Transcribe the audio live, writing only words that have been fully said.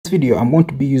video, I'm going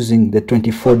to be using the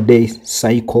 24-day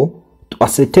cycle to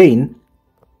ascertain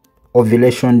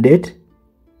ovulation date,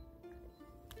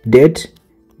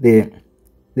 the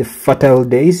fertile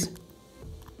days,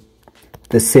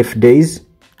 the safe days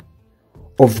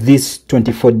of this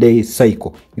 24-day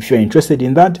cycle. If you're interested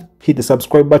in that, hit the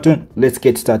subscribe button. Let's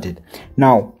get started.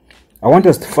 Now, I want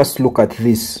us to first look at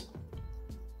this.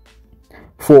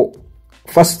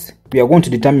 First, we are going to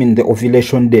determine the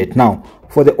ovulation date. Now,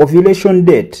 for the ovulation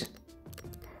date,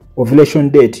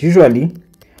 usually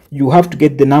you have to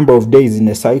get the number of days in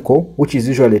a cycle, which is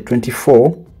usually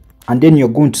 24, and then you're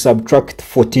going to subtract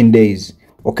 14 days.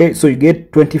 Okay, so you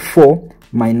get 24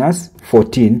 minus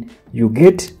 14, you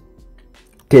get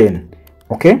 10.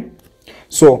 Okay,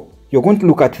 so you're going to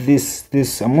look at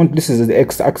this amount. This is the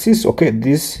x-axis. Okay,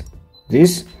 this,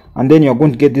 and then you're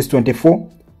going to get this 24.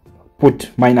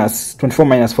 Put minus 24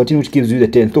 minus 14, which gives you the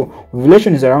 10th. So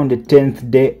ovulation is around the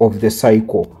 10th day of the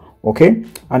cycle. Okay,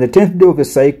 and the 10th day of the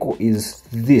cycle is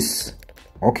this.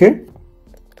 Okay,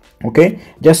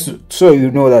 just so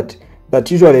you know that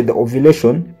usually the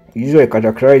ovulation usually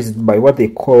characterized by what they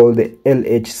call the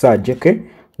LH surge, okay,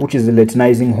 which is the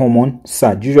luteinizing hormone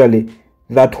surge. Usually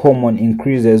that hormone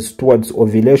increases towards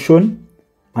ovulation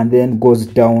and then goes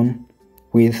down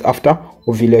with after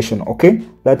ovulation. Okay,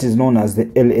 that is known as the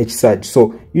LH surge.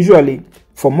 So usually,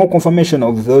 for more confirmation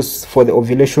of those for the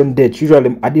ovulation date,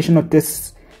 usually additional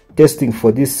testing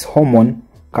for this hormone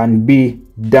can be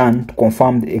done to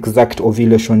confirm the exact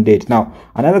ovulation date. Now,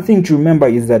 another thing to remember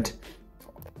is that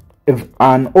if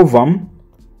an ovum,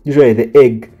 usually the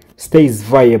egg, stays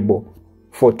viable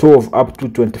for 12 up to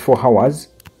 24 hours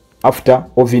after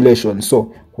ovulation.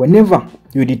 So whenever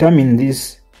you determine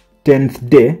this 10th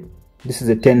day, this is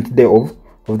the 10th day of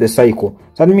the cycle.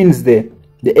 So that means the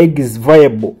egg is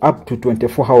viable up to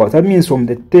 24 hours. That means from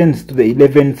the 10th to the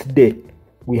 11th day,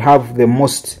 we have the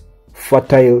most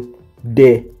fertile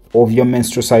day of your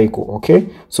menstrual cycle. Okay,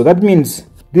 so that means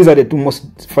these are the two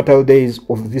most fertile days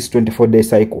of this 24-day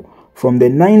cycle. From the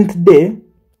 9th day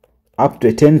up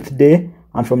to the 10th day,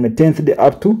 and from the 10th day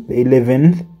up to the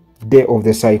 11th day of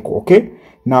the cycle. Okay,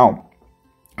 now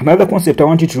another concept I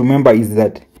want you to remember is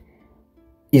that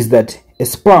a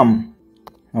sperm,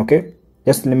 okay,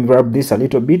 just let me wrap this a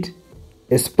little bit.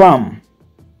 A sperm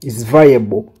is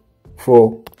viable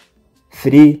for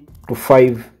 3 to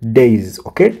 5 days.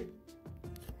 Okay,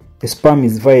 a sperm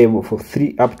is viable for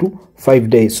 3 up to 5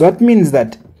 days. So that means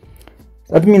that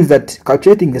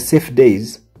calculating the safe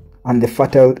days and the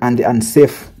fertile and the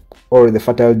unsafe or the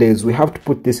fertile days, we have to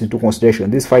put this into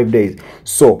consideration, these 5 days.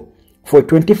 So for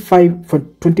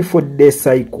 24-day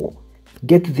cycle,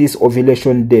 get this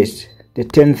ovulation date, the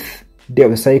 10th day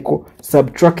of the cycle,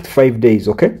 subtract 5 days.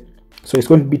 Okay, so it's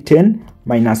going to be 10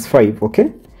 minus 5.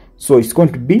 Okay, so it's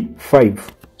going to be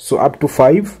 5. So up to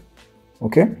 5.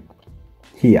 Okay,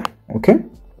 here. Okay,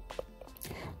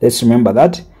 let's remember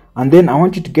that. And then I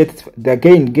want you to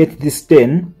get this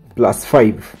 10 plus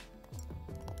 5.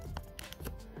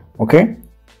 Okay,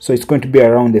 so it's going to be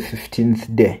around the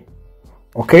 15th day.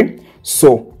 Okay,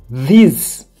 so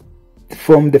these,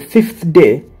 from the 5th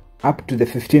day up to the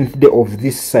 15th day of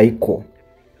this cycle,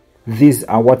 these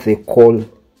are what they call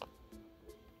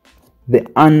the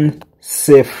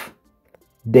unsafe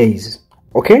days.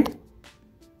 Okay,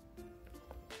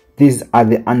 these are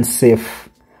the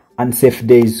unsafe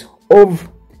days of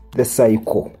the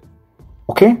cycle.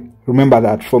 Okay, remember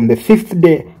that from the 5th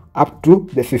day up to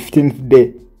the 15th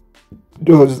day,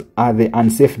 those are the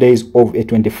unsafe days of a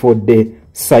 24-day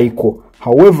cycle.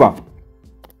 However,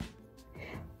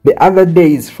 the other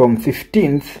days from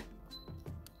 15th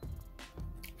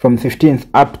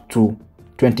up to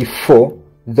 24,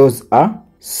 those are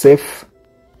safe.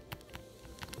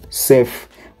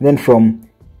 Then from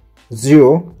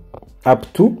 0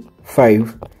 up to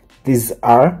 5, these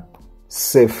are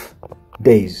safe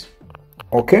days.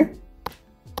 Okay,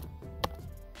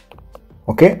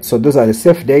 so those are the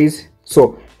safe days.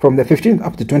 So from the 15th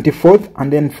up to 24th,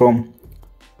 and then from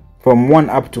 1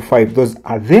 up to 5, those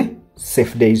are the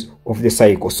safe days of the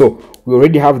cycle. So we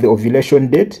already have the ovulation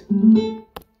date.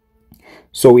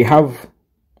 So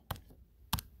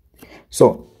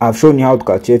I've shown you how to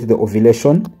calculate the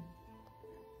ovulation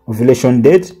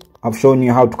date. I've shown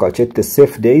you how to calculate the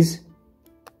safe days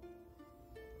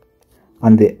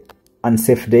and the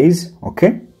unsafe days.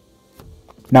 Okay,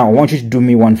 now I want you to do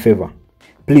me one favor.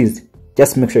 Please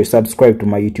just make sure you subscribe to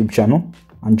my YouTube channel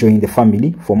and join the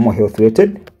family for more health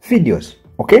related videos.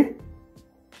 Okay,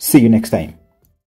 see you next time.